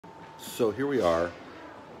So here we are,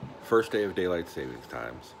 first day of daylight savings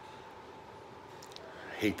times.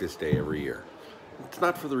 Hate this day every year. It's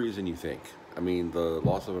not for the reason you think. I mean, the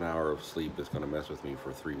loss of an hour of sleep is going to mess with me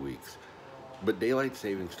for 3 weeks. But daylight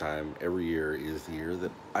savings time every year is the year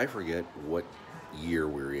that I forget what year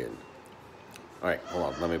we're in. All right,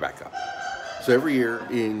 hold on, let me back up. So every year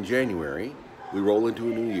in January, we roll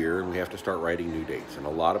into a new year and we have to start writing new dates. And a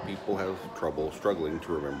lot of people have trouble struggling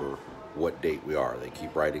to remember what date we are. They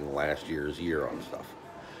keep writing last year's year on stuff.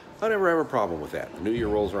 I never have a problem with that. The new year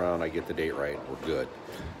rolls around, I get the date right, we're good.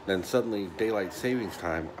 Then suddenly, daylight savings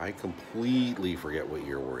time, I completely forget what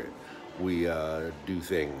year we're in. We do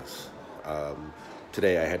things.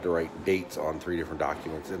 Today I had to write dates on 3 different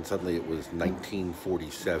documents, and suddenly it was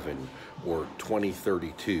 1947 or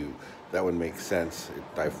 2032. That would make sense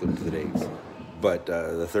if I flipped the dates. But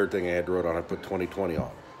the third thing I had to write on, I put 2020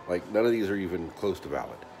 on. Like, none of these are even close to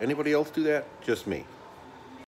valid. Anybody else do that? Just me.